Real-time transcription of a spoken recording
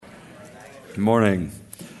Good morning.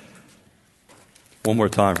 One more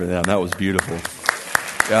time for them. That was beautiful.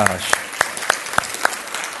 Gosh.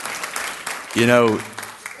 You know,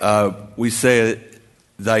 we say,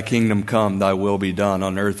 thy kingdom come, thy will be done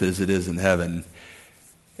on earth as it is in heaven.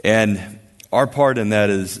 And our part in that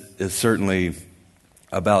is certainly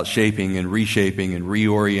about shaping and reshaping and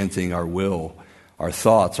reorienting our will, our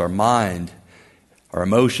thoughts, our mind, our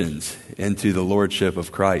emotions into the lordship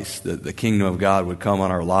of Christ. That the kingdom of God would come on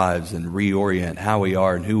our lives and reorient how we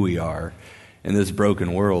are and who we are in this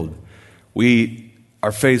broken world. We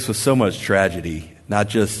are faced with so much tragedy, not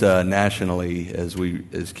just nationally,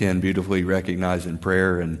 as Ken beautifully recognized in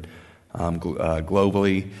prayer, and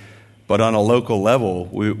globally, but on a local level,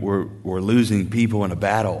 we're losing people in a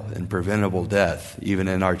battle and preventable death. Even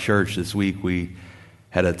in our church this week, we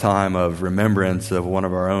had a time of remembrance of one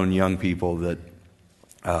of our own young people that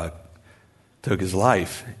took his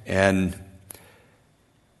life. And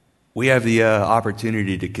we have the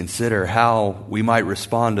opportunity to consider how we might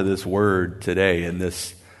respond to this word today and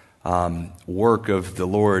this work of the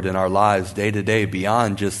Lord in our lives day to day,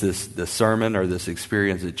 beyond just this sermon or this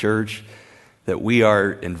experience at church, that we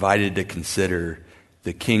are invited to consider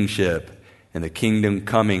the kingship and the kingdom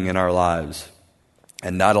coming in our lives,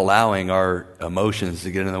 and not allowing our emotions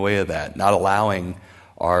to get in the way of that, not allowing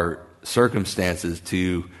our circumstances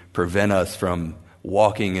to prevent us from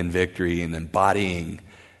walking in victory and embodying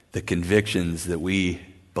the convictions that we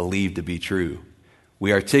believe to be true.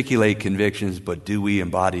 We articulate convictions, but do we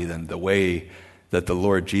embody them the way that the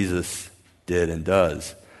Lord Jesus did and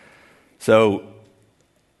does? So,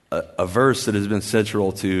 a verse that has been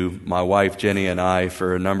central to my wife Jenny and I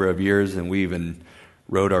for a number of years, and we even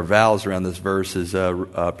wrote our vows around this verse, is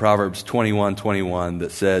Proverbs 21:21,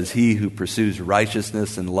 that says, "He who pursues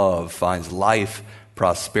righteousness and love finds life,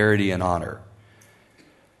 prosperity, and honor."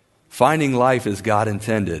 Finding life as God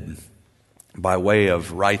intended by way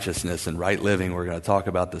of righteousness and right living, we're going to talk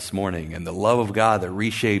about this morning, and the love of God that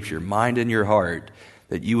reshapes your mind and your heart,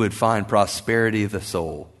 that you would find prosperity of the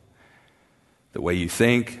soul. The way you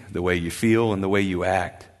think, the way you feel, and the way you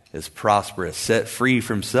act is prosperous, set free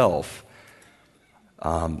from self,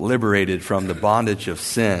 liberated from the bondage of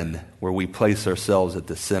sin, where we place ourselves at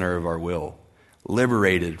the center of our will,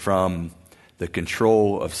 liberated from the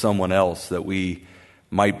control of someone else that we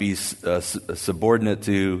might be subordinate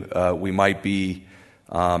to. We might be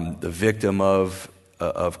the victim of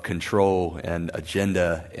control and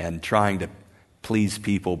agenda and trying to please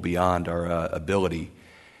people beyond our ability.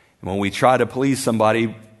 And when we try to please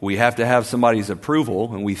somebody, we have to have somebody's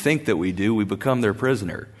approval, and we think that we do. We become their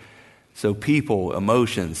prisoner. So people,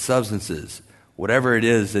 emotions, substances, whatever it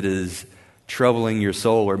is that is troubling your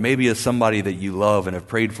soul, or maybe it's somebody that you love and have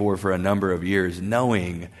prayed for a number of years,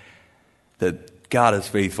 knowing that God is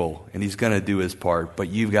faithful and He's going to do His part, but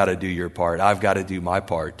you've got to do your part. I've got to do my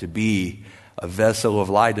part to be a vessel of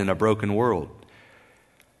light in a broken world.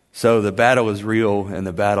 So the battle is real, and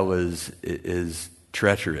the battle is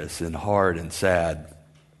treacherous and hard and sad,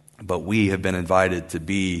 but we have been invited to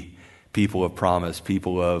be people of promise,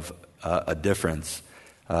 people of a difference,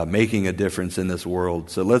 making a difference in this world.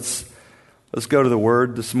 So let's go to the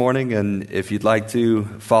Word this morning, and if you'd like to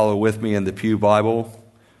follow with me in the Pew Bible,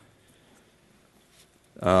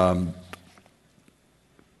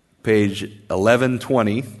 page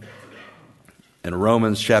 1120 in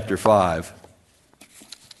Romans chapter 5.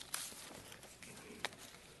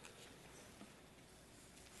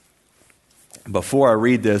 Before I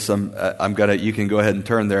read this, you can go ahead and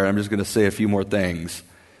turn there. I'm just going to say a few more things.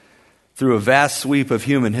 Through a vast sweep of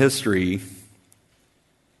human history,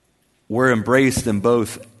 we're embraced in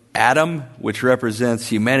both Adam, which represents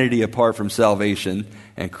humanity apart from salvation,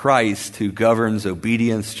 and Christ, who governs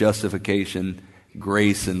obedience, justification,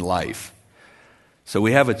 grace, and life. So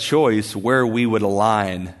we have a choice where we would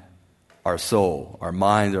align our soul, our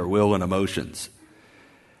mind, our will, and emotions.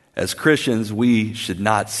 As Christians, we should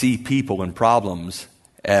not see people and problems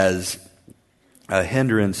as a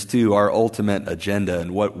hindrance to our ultimate agenda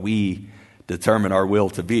and what we determine our will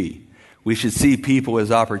to be. We should see people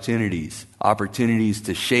as opportunities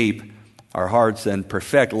to shape our hearts and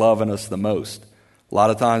perfect love in us the most. A lot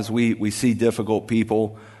of times we see difficult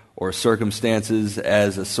people or circumstances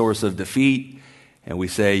as a source of defeat, and we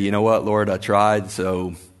say, you know what, Lord, I tried,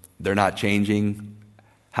 so they're not changing.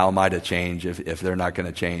 How am I to change if they're not going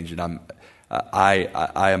to change? And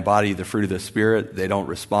I embody the fruit of the Spirit. They don't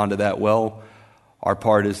respond to that well. Our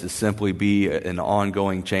part is to simply be an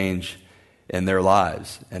ongoing change in their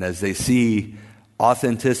lives. And as they see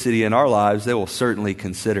authenticity in our lives, they will certainly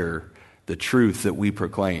consider the truth that we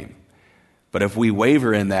proclaim. But if we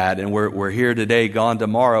waver in that, and we're here today, gone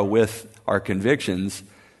tomorrow with our convictions,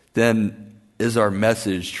 then is our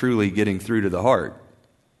message truly getting through to the heart?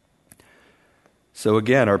 So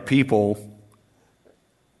again, are people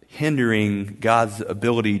hindering God's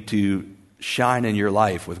ability to shine in your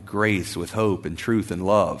life with grace, with hope and truth and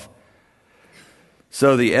love?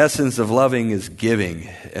 So the essence of loving is giving.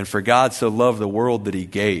 And for God so loved the world that he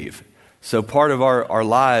gave. So part of our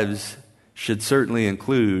lives should certainly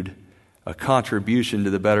include a contribution to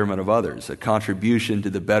the betterment of others, a contribution to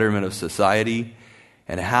the betterment of society,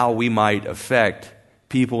 and how we might affect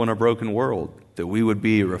people in a broken world, that we would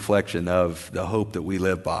be a reflection of the hope that we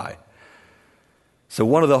live by. So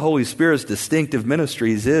one of the Holy Spirit's distinctive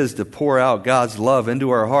ministries is to pour out God's love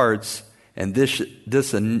into our hearts, and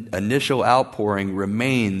this initial outpouring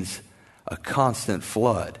remains a constant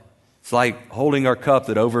flood. It's like holding our cup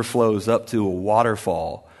that overflows up to a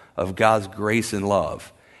waterfall of God's grace and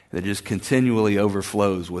love that just continually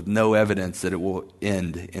overflows with no evidence that it will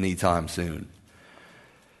end anytime soon.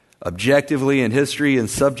 Objectively in history and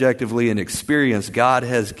subjectively in experience, God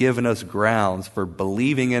has given us grounds for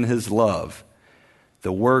believing in his love,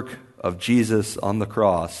 the work of Jesus on the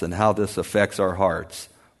cross, and how this affects our hearts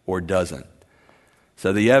or doesn't.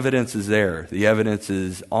 So the evidence is there. The evidence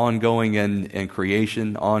is ongoing in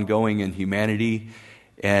creation, ongoing in humanity,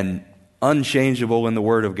 and unchangeable in the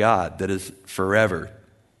Word of God that is forever,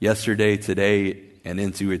 yesterday, today, and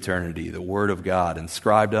into eternity. The Word of God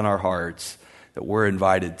inscribed on our hearts that we're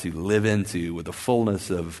invited to live into with a fullness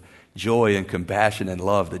of joy and compassion and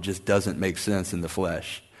love that just doesn't make sense in the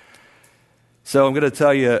flesh. So I'm going to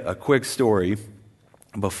tell you a quick story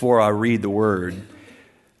before I read the Word.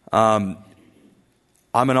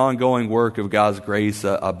 I'm an ongoing work of God's grace.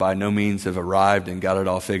 I by no means have arrived and got it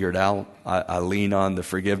all figured out. I lean on the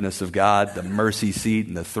forgiveness of God, the mercy seat,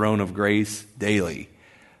 and the throne of grace daily.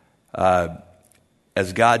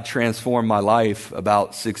 As God transformed my life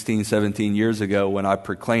about 16, 17 years ago when I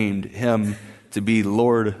proclaimed him to be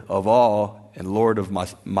Lord of all and Lord of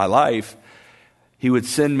my life, he would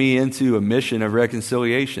send me into a mission of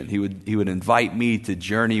reconciliation. He would invite me to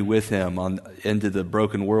journey with him into the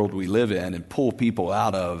broken world we live in and pull people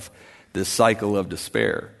out of this cycle of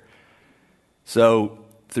despair. So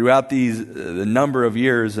throughout the number of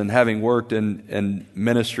years and having worked in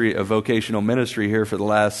ministry, a vocational ministry here for the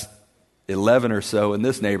last 11 or so in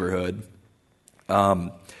this neighborhood,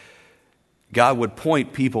 God would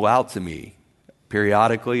point people out to me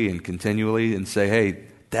periodically and continually and say, hey,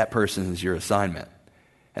 that person is your assignment.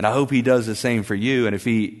 And I hope he does the same for you. And if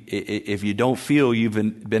you don't feel you've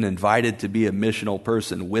been invited to be a missional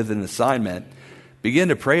person with an assignment, begin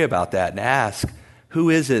to pray about that and ask, who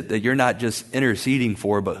is it that you're not just interceding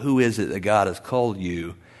for, but who is it that God has called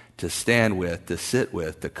you to stand with, to sit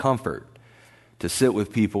with, to comfort, to sit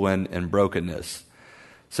with people in brokenness?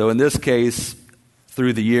 So in this case,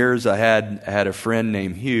 through the years, I had a friend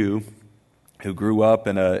named Hugh who grew up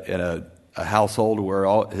in a household where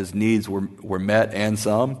all his needs were met and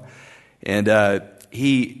some. And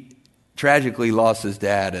he tragically lost his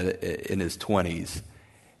dad in his 20s,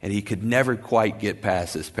 and he could never quite get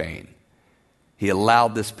past this pain. He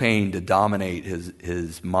allowed this pain to dominate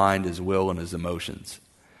his mind, his will, and his emotions.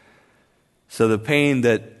 So the pain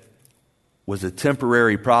that was a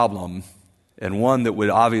temporary problem and one that would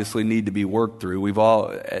obviously need to be worked through. We've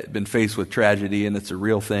all been faced with tragedy, and it's a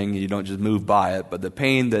real thing. You don't just move by it. But the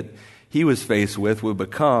pain that he was faced with would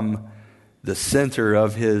become the center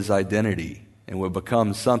of his identity and would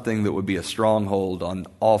become something that would be a stronghold on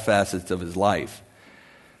all facets of his life.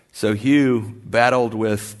 So Hugh battled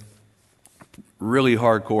with really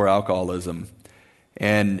hardcore alcoholism.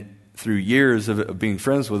 And through years of being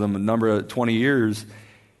friends with him, 20 years,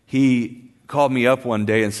 he called me up one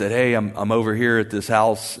day and said, hey, I'm over here at this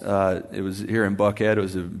house. It was here in Buckhead. It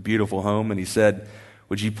was a beautiful home. And he said,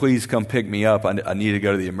 would you please come pick me up? I need to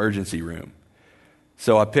go to the emergency room.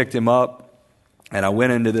 So I picked him up, and I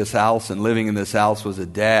went into this house, and living in this house was a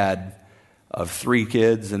dad of 3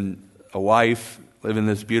 kids and a wife living in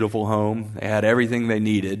this beautiful home. They had everything they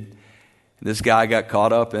needed. This guy got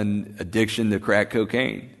caught up in addiction to crack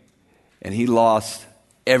cocaine, and he lost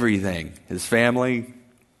everything. His family,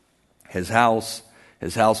 his house.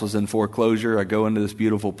 His house was in foreclosure. I go into this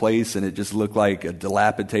beautiful place, and it just looked like a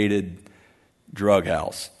dilapidated drug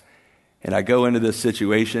house. And I go into this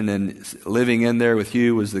situation, and living in there with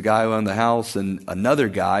Hugh was the guy who owned the house and another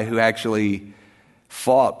guy who actually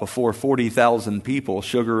fought before 40,000 people,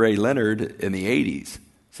 Sugar Ray Leonard, in the 80s.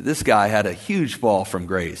 So this guy had a huge fall from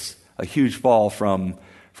grace, a huge fall from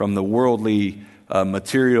the worldly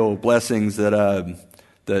material blessings that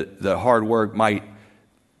the hard work might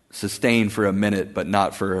sustain for a minute, but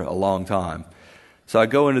not for a long time. So I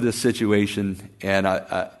go into this situation, and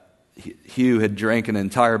Hugh had drank an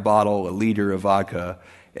entire bottle, a liter of vodka,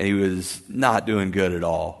 and he was not doing good at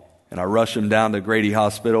all. And I rushed him down to Grady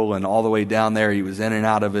Hospital, and all the way down there, he was in and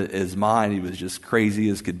out of his mind. He was just crazy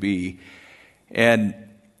as could be. And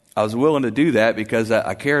I was willing to do that because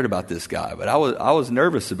I cared about this guy. But I was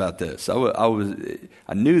nervous about this.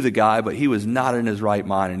 I knew the guy, but he was not in his right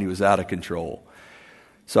mind, and he was out of control.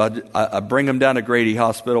 So I bring him down to Grady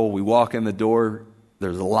Hospital. We walk in the door.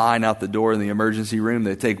 There's a line out the door in the emergency room.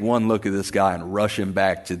 They take one look at this guy and rush him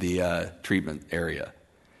back to the treatment area.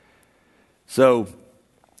 So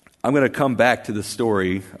I'm going to come back to the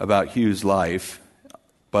story about Hugh's life,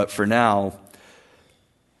 but for now,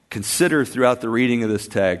 consider throughout the reading of this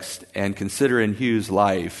text and consider in Hugh's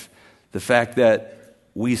life the fact that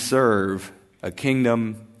we serve a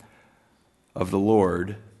kingdom of the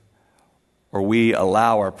Lord, or we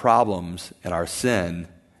allow our problems and our sin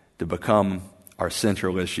to become our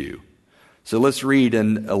central issue. So let's read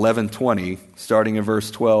in 11:20, starting in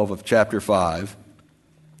verse 12 of chapter 5.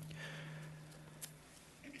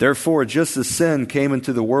 Therefore, just as sin came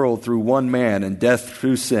into the world through one man, and death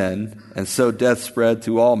through sin, and so death spread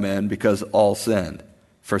to all men because all sinned.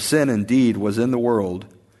 For sin indeed was in the world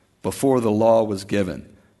before the law was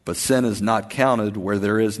given, but sin is not counted where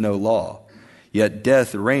there is no law. Yet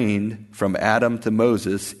death reigned from Adam to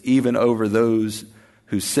Moses, even over those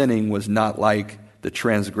whose sinning was not like the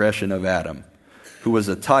transgression of Adam, who was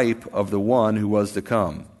a type of the one who was to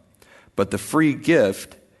come. But the free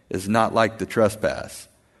gift is not like the trespass.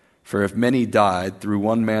 For if many died through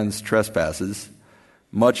one man's trespasses,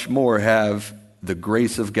 much more have the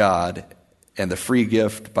grace of God and the free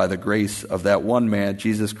gift by the grace of that one man,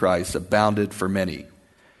 Jesus Christ, abounded for many.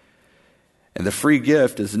 And the free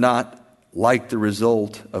gift is not like the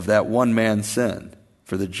result of that one man's sin,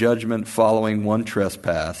 for the judgment following one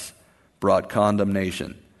trespass brought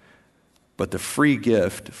condemnation. But the free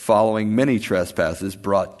gift following many trespasses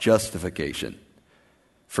brought justification.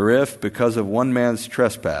 For if, because of one man's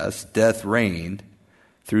trespass, death reigned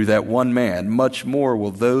through that one man, much more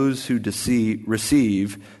will those who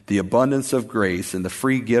receive the abundance of grace and the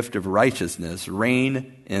free gift of righteousness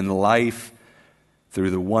reign in life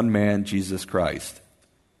through the one man, Jesus Christ.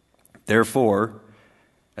 Therefore,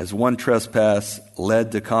 as one trespass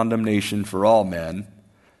led to condemnation for all men,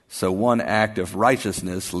 so one act of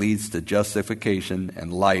righteousness leads to justification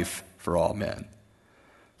and life for all men.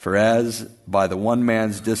 For as by the one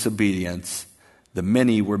man's disobedience the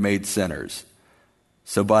many were made sinners,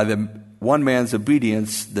 so by the one man's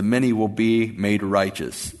obedience the many will be made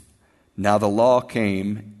righteous. Now the law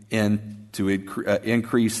came in to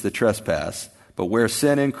increase the trespass, but where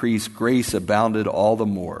sin increased, grace abounded all the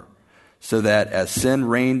more, so that as sin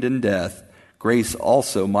reigned in death, grace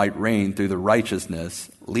also might reign through the righteousness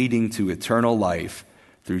leading to eternal life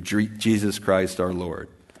through Jesus Christ our Lord.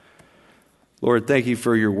 Lord, thank you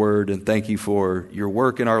for your word, and thank you for your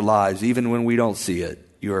work in our lives, even when we don't see it.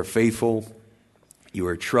 You are faithful, you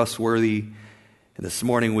are trustworthy, and this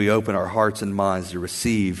morning we open our hearts and minds to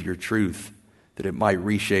receive your truth, that it might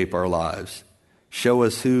reshape our lives. Show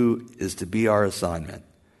us who is to be our assignment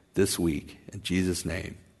this week, in Jesus'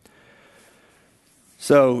 name.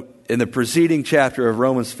 So, in the preceding chapter of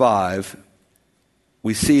Romans 5,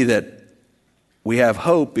 we see that we have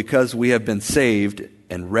hope because we have been saved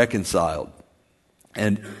and reconciled.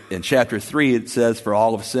 And in chapter 3, it says, for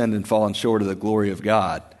all have sinned and fallen short of the glory of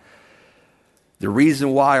God. The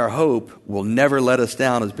reason why our hope will never let us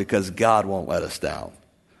down is because God won't let us down.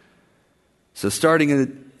 So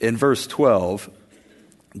starting in verse 12,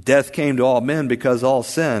 death came to all men because all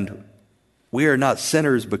sinned. We are not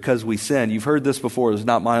sinners because we sin. You've heard this before. It's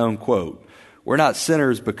not my own quote. We're not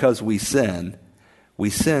sinners because we sin. We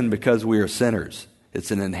sin because we are sinners.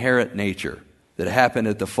 It's an inherent nature that happened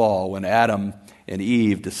at the fall when Adam and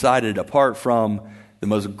Eve decided, apart from the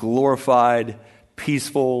most glorified,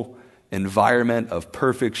 peaceful environment of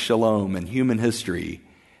perfect shalom in human history,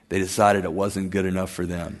 they decided it wasn't good enough for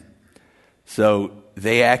them. So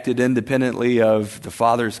they acted independently of the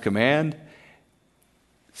Father's command.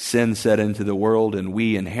 Sin set into the world, and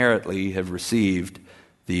we inherently have received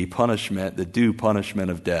the punishment, the due punishment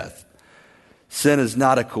of death. Sin is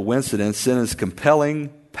not a coincidence. Sin is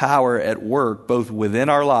compelling power at work both within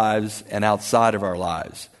our lives and outside of our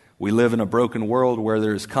lives. We live in a broken world where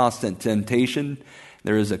there is constant temptation.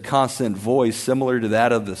 There is a constant voice similar to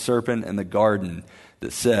that of the serpent in the garden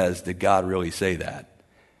that says, did God really say that?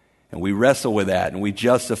 And we wrestle with that, and we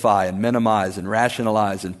justify and minimize and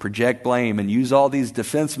rationalize and project blame and use all these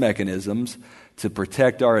defense mechanisms to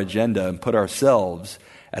protect our agenda and put ourselves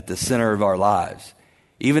at the center of our lives.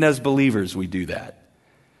 Even as believers, we do that.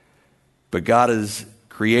 But God has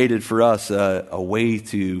created for us a way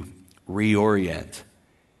to reorient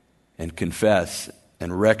and confess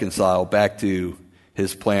and reconcile back to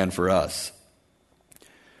his plan for us.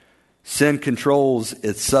 Sin controls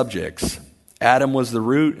its subjects. Adam was the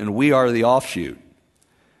root and we are the offshoot.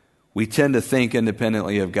 We tend to think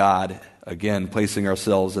independently of God, again, placing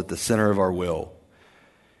ourselves at the center of our will.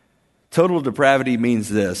 Total depravity means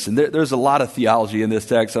this, and there's a lot of theology in this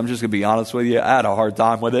text. I'm just going to be honest with you. I had a hard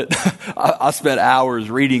time with it. I spent hours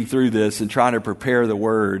reading through this and trying to prepare the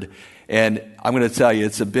word. And I'm going to tell you,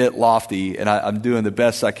 it's a bit lofty, and I'm doing the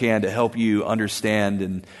best I can to help you understand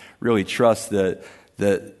and really trust the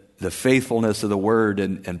faithfulness of the word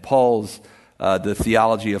and Paul's, the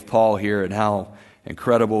theology of Paul here and how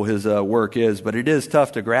incredible his work is. But it is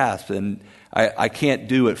tough to grasp, and I can't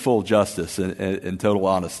do it full justice in total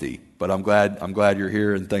honesty. But I'm glad you're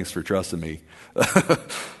here, and thanks for trusting me.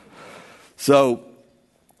 So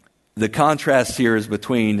the contrast here is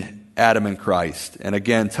between Adam and Christ. And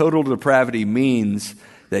again, total depravity means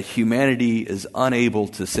that humanity is unable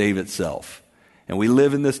to save itself. And we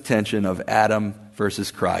live in this tension of Adam versus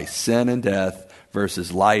Christ, sin and death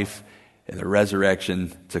versus life and the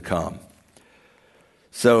resurrection to come.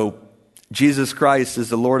 So Jesus Christ is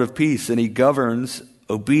the Lord of peace, and he governs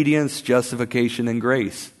obedience, justification, and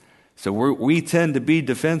grace. So we tend to be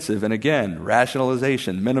defensive, and again,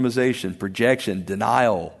 rationalization, minimization, projection,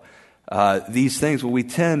 denial, these things, we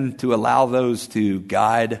tend to allow those to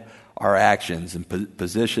guide our actions and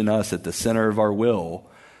position us at the center of our will.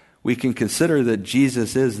 We can consider that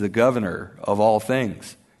Jesus is the governor of all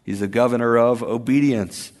things. He's the governor of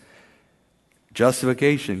obedience,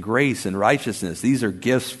 justification, grace, and righteousness. These are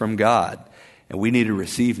gifts from God, and we need to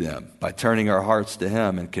receive them by turning our hearts to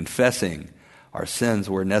him and confessing our sins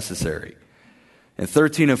where necessary. In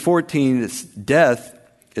 13 and 14, death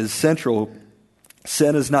is central.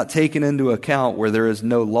 Sin is not taken into account where there is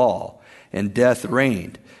no law, and death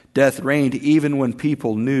reigned. Death reigned even when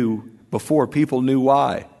before people knew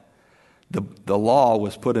why. The law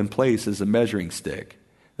was put in place as a measuring stick,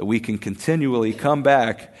 that we can continually come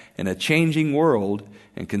back in a changing world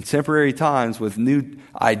in contemporary times with new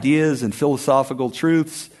ideas and philosophical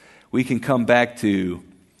truths. We can come back to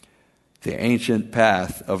the ancient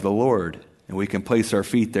path of the Lord, and we can place our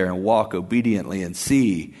feet there and walk obediently and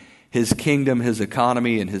see his kingdom, his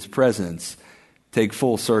economy, and his presence take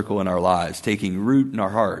full circle in our lives, taking root in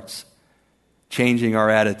our hearts, changing our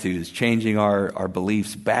attitudes, changing our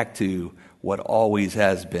beliefs back to what always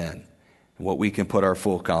has been, and what we can put our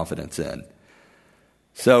full confidence in.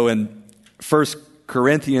 So in 1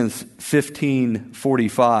 Corinthians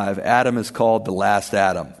 15:45, Adam is called the last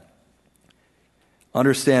Adam.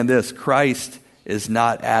 Understand this, Christ is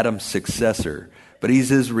not Adam's successor, but he's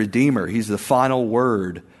his redeemer. He's the final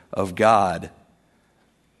word of God.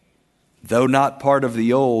 Though not part of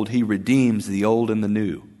the old, he redeems the old and the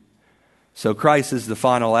new. So Christ is the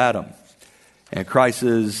final Adam, and Christ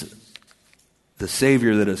is the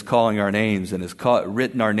Savior that is calling our names and has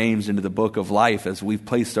written our names into the book of life as we've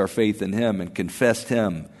placed our faith in him and confessed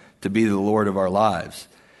him to be the Lord of our lives.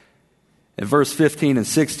 In verse 15 and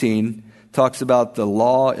 16, talks about the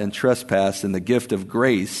law and trespass and the gift of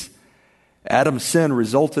grace. Adam's sin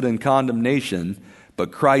resulted in condemnation,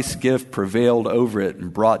 but Christ's gift prevailed over it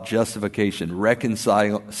and brought justification,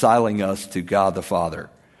 reconciling us to God the Father.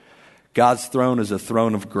 God's throne is a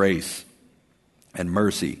throne of grace and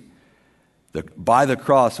mercy. By the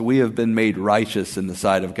cross, we have been made righteous in the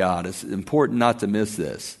sight of God. It's important not to miss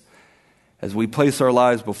this. As we place our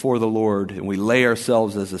lives before the Lord and we lay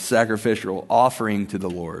ourselves as a sacrificial offering to the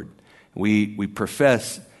Lord, we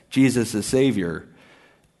profess Jesus as Savior,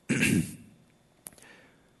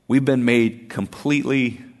 we've been made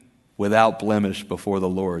completely without blemish before the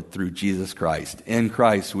Lord through Jesus Christ. In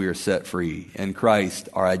Christ we are set free. In Christ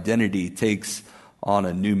our identity takes on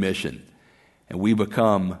a new mission, and we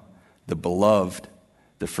become the beloved,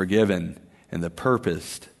 the forgiven, and the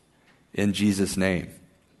purposed in Jesus' name.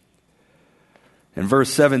 In verse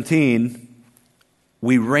 17,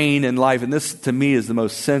 we reign in life, and this to me is the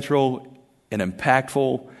most central and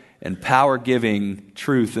impactful and power-giving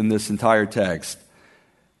truth in this entire text.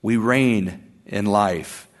 We reign in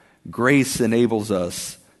life. Grace enables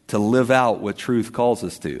us to live out what truth calls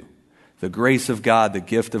us to. The grace of God, the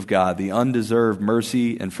gift of God, the undeserved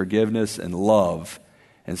mercy and forgiveness and love,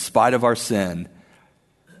 in spite of our sin,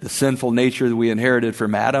 the sinful nature that we inherited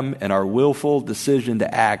from Adam, and our willful decision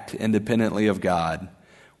to act independently of God,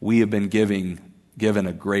 we have been given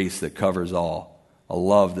a grace that covers all, a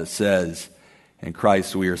love that says, in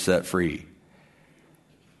Christ we are set free.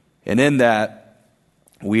 And in that,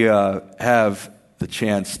 we have the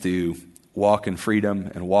chance to walk in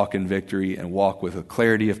freedom and walk in victory and walk with a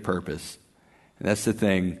clarity of purpose. And that's the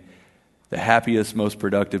thing. The happiest, most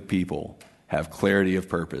productive people have clarity of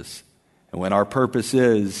purpose. And when our purpose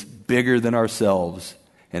is bigger than ourselves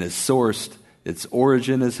and is sourced, its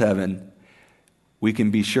origin is heaven, we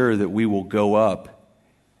can be sure that we will go up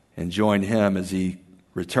and join him as he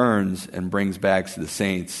returns and brings back the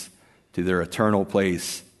saints to their eternal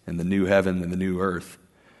place in the new heaven and the new earth.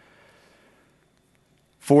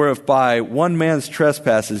 For if by one man's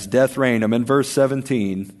trespasses death reigned, I'm in verse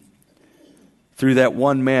 17, through that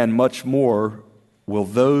one man much more will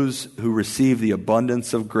those who receive the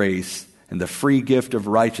abundance of grace and the free gift of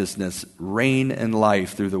righteousness reign in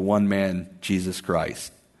life through the one man, Jesus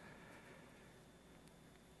Christ.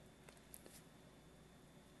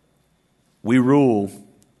 We rule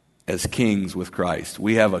as kings with Christ.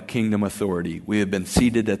 We have a kingdom authority. We have been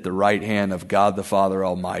seated at the right hand of God the Father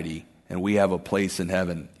Almighty, and we have a place in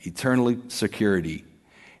heaven, eternally security.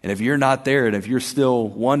 And if you're not there, and if you're still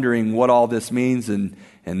wondering what all this means and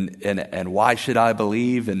why should I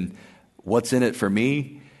believe and what's in it for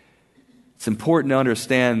me, it's important to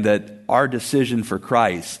understand that our decision for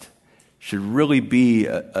Christ should really be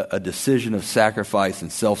a decision of sacrifice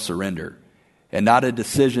and self-surrender, and not a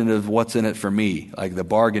decision of what's in it for me, like the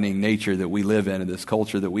bargaining nature that we live in this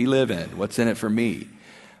culture that we live in. What's in it for me?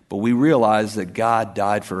 But we realize that God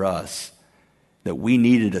died for us, that we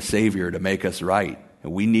needed a Savior to make us right,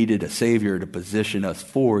 and we needed a Savior to position us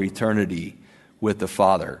for eternity with the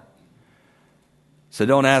Father. So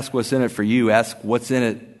don't ask what's in it for you. Ask what's in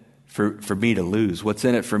it for me to lose. What's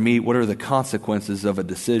in it for me? What are the consequences of a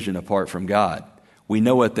decision apart from God? We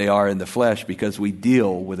know what they are in the flesh because we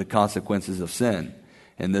deal with the consequences of sin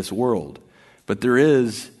in this world. But there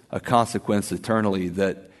is a consequence eternally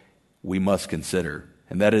that we must consider,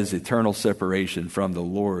 and that is eternal separation from the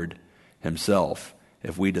Lord himself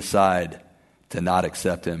if we decide to not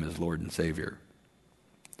accept him as Lord and Savior.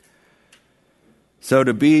 So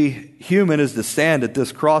to be human is to stand at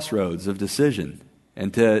this crossroads of decision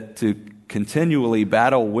and to continually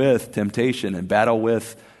battle with temptation and battle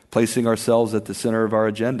with placing ourselves at the center of our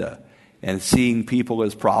agenda and seeing people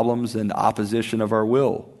as problems and opposition of our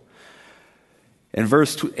will. In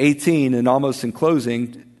verse 18, and almost in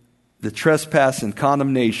closing, the trespass and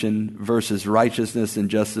condemnation versus righteousness and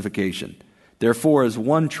justification. Therefore, as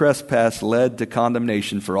one trespass led to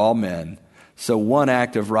condemnation for all men, so one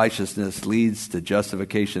act of righteousness leads to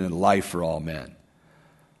justification and life for all men.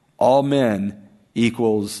 All men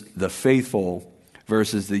equals the faithful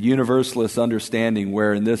versus the universalist understanding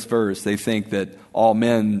where in this verse they think that all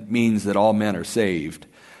men means that all men are saved.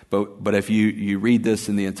 But if you read this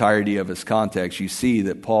in the entirety of its context, you see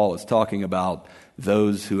that Paul is talking about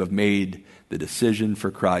those who have made the decision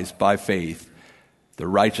for Christ by faith, the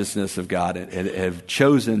righteousness of God, and have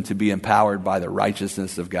chosen to be empowered by the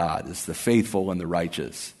righteousness of God. It's the faithful and the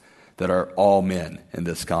righteous that are all men in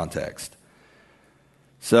this context.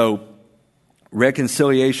 So,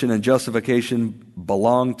 reconciliation and justification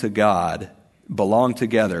belong to God, belong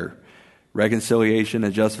together. Reconciliation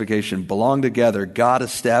and justification belong together. God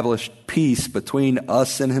established peace between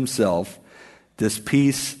us and himself. This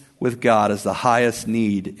peace with God is the highest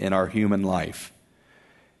need in our human life.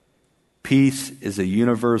 Peace is a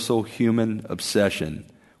universal human obsession,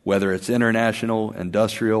 whether it's international,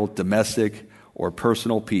 industrial, domestic, or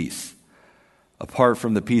personal peace. Apart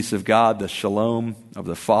from the peace of God, the shalom of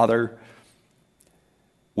the Father,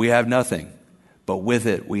 we have nothing, but with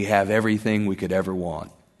it we have everything we could ever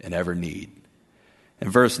want and ever need. In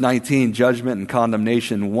verse 19, judgment and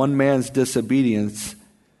condemnation, one man's disobedience,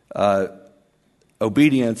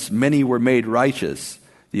 obedience, many were made righteous.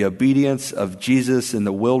 The obedience of Jesus in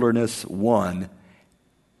the wilderness won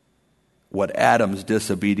what Adam's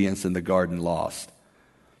disobedience in the garden lost.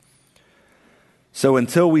 So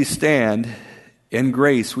until we stand in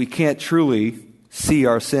grace, we can't truly see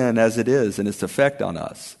our sin as it is and its effect on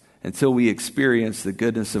us. Until we experience the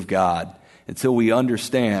goodness of God, until we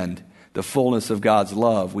understand the fullness of God's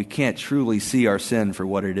love, we can't truly see our sin for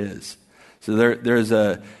what it is. So there's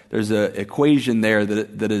a equation there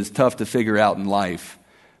that is tough to figure out in life,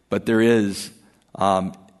 but there is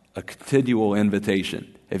a continual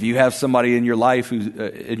invitation. If you have somebody in your life, who's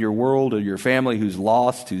in your world or your family, who's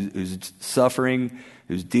lost, who's suffering,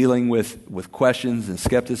 who's dealing with questions and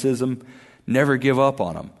skepticism, never give up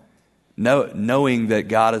on them. Knowing that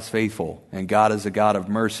God is faithful and God is a God of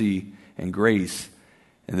mercy and grace,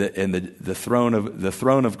 and the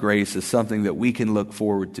throne of grace is something that we can look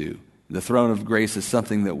forward to. The throne of grace is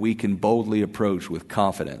something that we can boldly approach with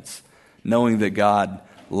confidence, knowing that God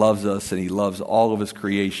loves us and he loves all of his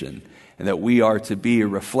creation, and that we are to be a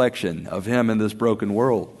reflection of him in this broken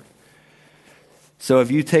world. So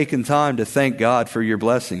have you taken time to thank God for your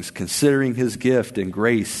blessings, considering his gift and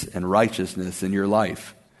grace and righteousness in your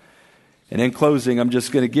life? And in closing, I'm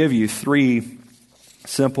just going to give you 3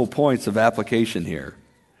 simple points of application here.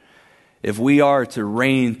 If we are to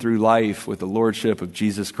reign through life with the lordship of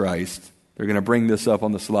Jesus Christ, they're going to bring this up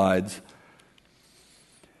on the slides.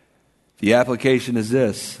 The application is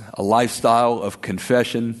this: a lifestyle of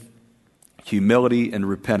confession, humility, and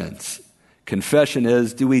repentance. Confession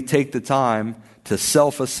is, do we take the time to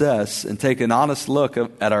self-assess and take an honest look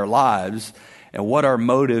at our lives and what our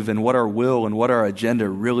motive and what our will and what our agenda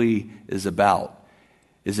really is about?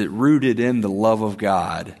 Is it rooted in the love of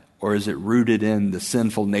God, or is it rooted in the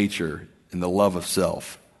sinful nature and the love of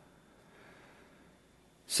self?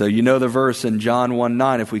 So you know the verse in John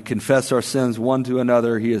 1:9, if we confess our sins one to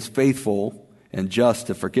another, he is faithful and just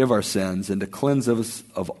to forgive our sins and to cleanse us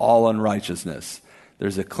of all unrighteousness.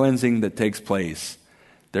 There's a cleansing that takes place.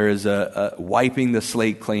 There is a wiping the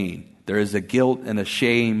slate clean. There is a guilt and a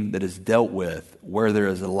shame that is dealt with where there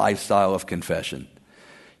is a lifestyle of confession.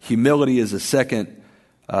 Humility is a second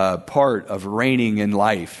part of reigning in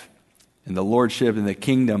life, in the lordship and the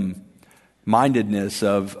kingdom mindedness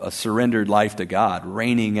of a surrendered life to God,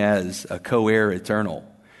 reigning as a co-heir eternal.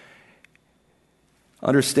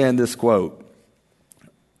 Understand this quote.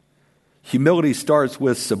 Humility starts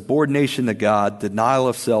with subordination to God, denial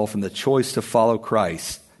of self, and the choice to follow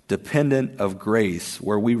Christ, dependent of grace,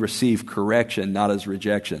 where we receive correction, not as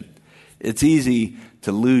rejection. It's easy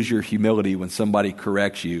to lose your humility when somebody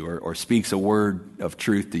corrects you or speaks a word of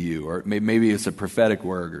truth to you, or maybe it's a prophetic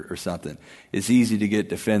word or something. It's easy to get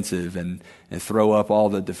defensive and throw up all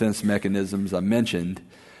the defense mechanisms I mentioned.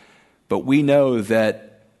 But we know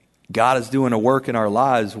that God is doing a work in our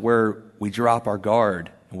lives where we drop our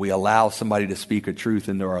guard and we allow somebody to speak a truth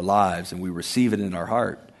into our lives and we receive it in our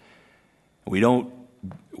heart. We don't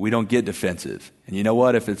get defensive. And you know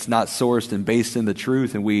what? If it's not sourced and based in the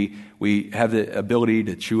truth, and we have the ability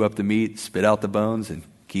to chew up the meat, spit out the bones, and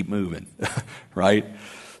keep moving, right?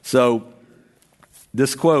 So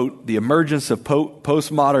this quote, the emergence of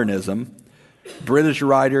postmodernism, British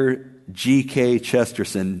writer G.K.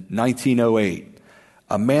 Chesterton, 1908,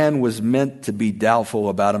 a man was meant to be doubtful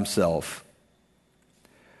about himself,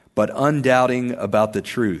 but undoubting about the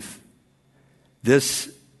truth.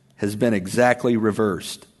 This has been exactly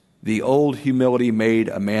reversed. The old humility made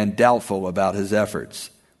a man doubtful about his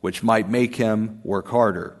efforts, which might make him work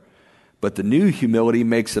harder. But the new humility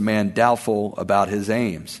makes a man doubtful about his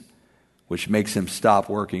aims, which makes him stop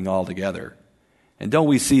working altogether. And don't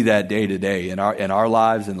we see that day to day in our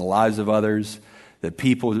lives and the lives of others, that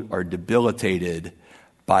people are debilitated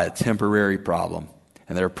by a temporary problem,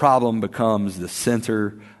 and their problem becomes the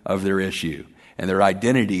center of their issue, and their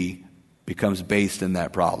identity becomes based in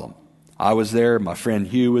that problem. I was there, my friend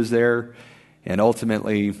Hugh was there, and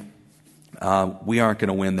ultimately we aren't going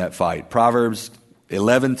to win that fight. Proverbs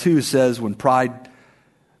 11:2 says, when pride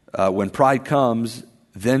comes,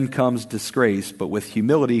 then comes disgrace, but with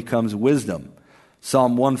humility comes wisdom.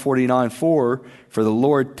 Psalm 149:4, for the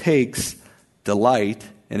Lord takes delight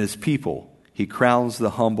in his people. He crowns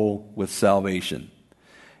the humble with salvation.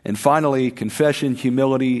 And finally, confession,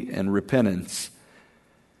 humility, and repentance.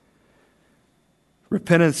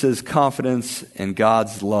 Repentance is confidence in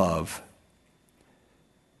God's love.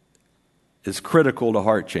 Is critical to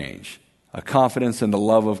heart change. A confidence in the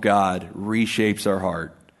love of God reshapes our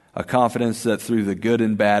heart. A confidence that through the good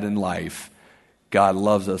and bad in life, God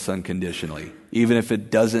loves us unconditionally. Even if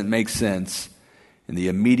it doesn't make sense in the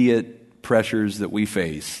immediate pressures that we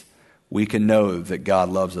face, we can know that God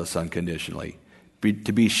loves us unconditionally.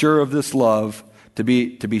 To be sure of this love, to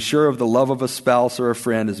be sure of the love of a spouse or a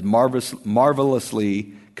friend is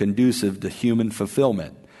marvelously conducive to human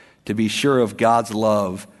fulfillment. To be sure of God's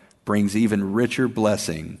love brings even richer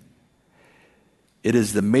blessing. It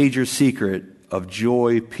is the major secret of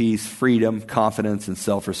joy, peace, freedom, confidence, and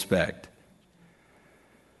self-respect.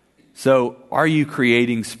 So, are you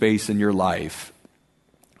creating space in your life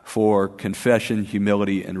for confession,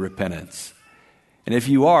 humility, and repentance? And if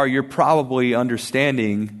you are, you're probably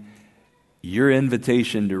understanding your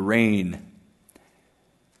invitation to reign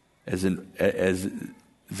as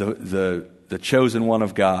the chosen one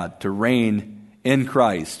of God, to reign in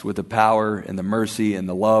Christ with the power and the mercy and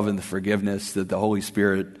the love and the forgiveness that the Holy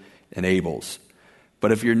Spirit enables.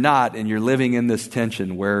 But if you're not, and you're living in this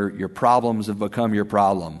tension where your problems have become your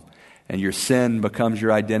problem, and your sin becomes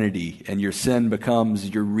your identity, and your sin becomes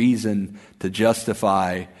your reason to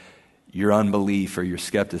justify your unbelief or your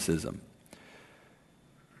skepticism.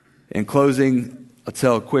 In closing,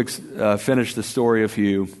 I'll finish the story of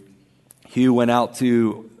Hugh. Hugh went out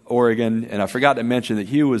to Oregon, and I forgot to mention that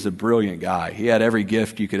Hugh was a brilliant guy. He had every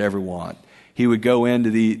gift you could ever want. He would go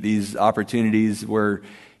into these opportunities where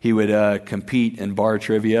he would compete in bar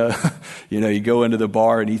trivia. You go into the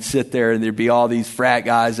bar and he'd sit there and there'd be all these frat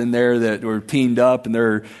guys in there that were teamed up and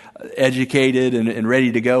they're educated and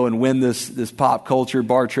ready to go and win this pop culture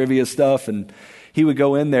bar trivia stuff. And he would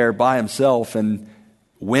go in there by himself and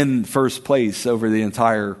win first place over the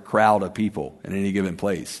entire crowd of people in any given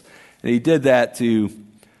place. And he did that to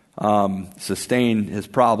sustain his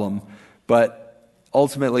problem. But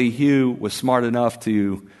ultimately, Hugh was smart enough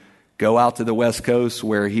to go out to the West Coast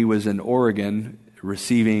where he was in Oregon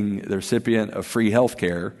receiving the recipient of free health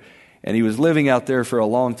care. And he was living out there for a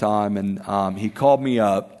long time. And he called me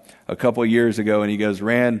up a couple of years ago and he goes,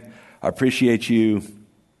 "Rand, I appreciate you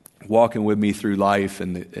walking with me through life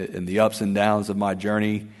and the ups and downs of my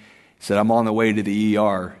journey." He said, "I'm on the way to the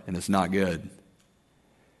ER and it's not good."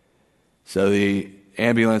 So the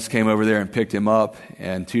ambulance came over there and picked him up,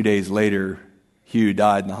 and 2 days later, Hugh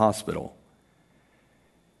died in the hospital.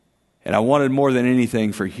 And I wanted more than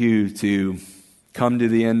anything for Hugh to come to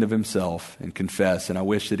the end of himself and confess, and I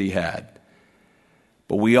wish that he had.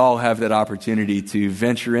 But we all have that opportunity to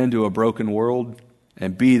venture into a broken world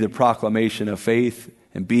and be the proclamation of faith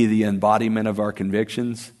and be the embodiment of our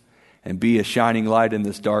convictions and be a shining light in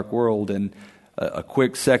this dark world. And a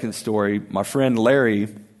quick second story, my friend Larry,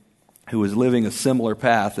 who was living a similar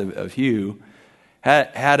path of Hugh,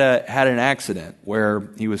 had an accident where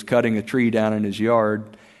he was cutting a tree down in his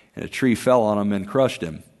yard and a tree fell on him and crushed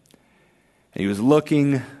him. And he was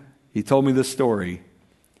looking, he told me this story.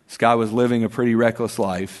 This guy was living a pretty reckless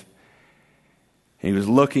life. And he was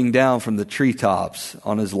looking down from the treetops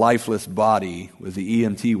on his lifeless body with the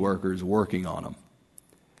EMT workers working on him.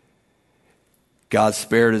 God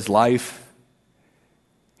spared his life,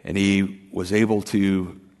 and he was able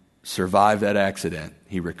to survive that accident.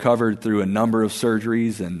 He recovered through a number of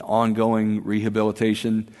surgeries and ongoing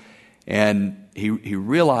rehabilitation. And he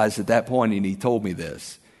realized at that point, and he told me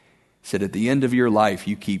this, he said, "At the end of your life,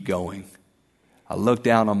 you keep going. I looked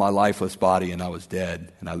down on my lifeless body and I was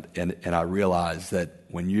dead. And I realized that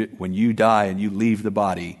when you die and you leave the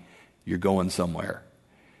body, you're going somewhere."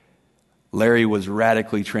 Larry was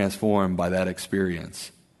radically transformed by that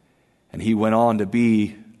experience. And he went on to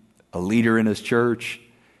be a leader in his church.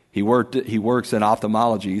 He works in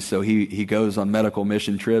ophthalmology, so he goes on medical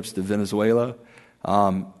mission trips to Venezuela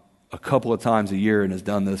a couple of times a year and has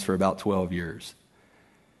done this for about 12 years.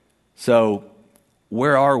 So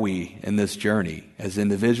where are we in this journey as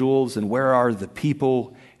individuals, and where are the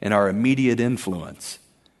people in our immediate influence?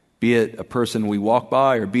 Be it a person we walk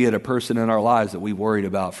by or be it a person in our lives that we worried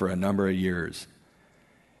about for a number of years.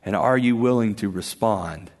 And are you willing to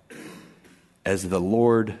respond as the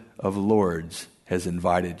Lord of Lords has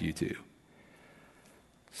invited you to?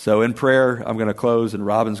 So in prayer, I'm going to close, and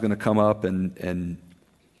Robin's going to come up and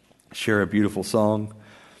share a beautiful song.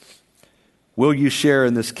 Will you share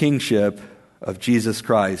in this kingship of Jesus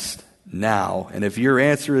Christ now? And if your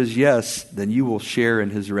answer is yes, then you will share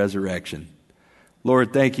in his resurrection.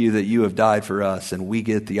 Lord, thank you that you have died for us, and we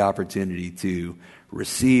get the opportunity to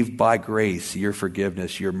receive by grace your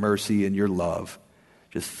forgiveness, your mercy, and your love.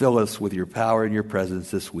 Just fill us with your power and your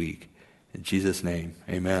presence this week. In Jesus' name,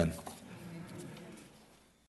 amen.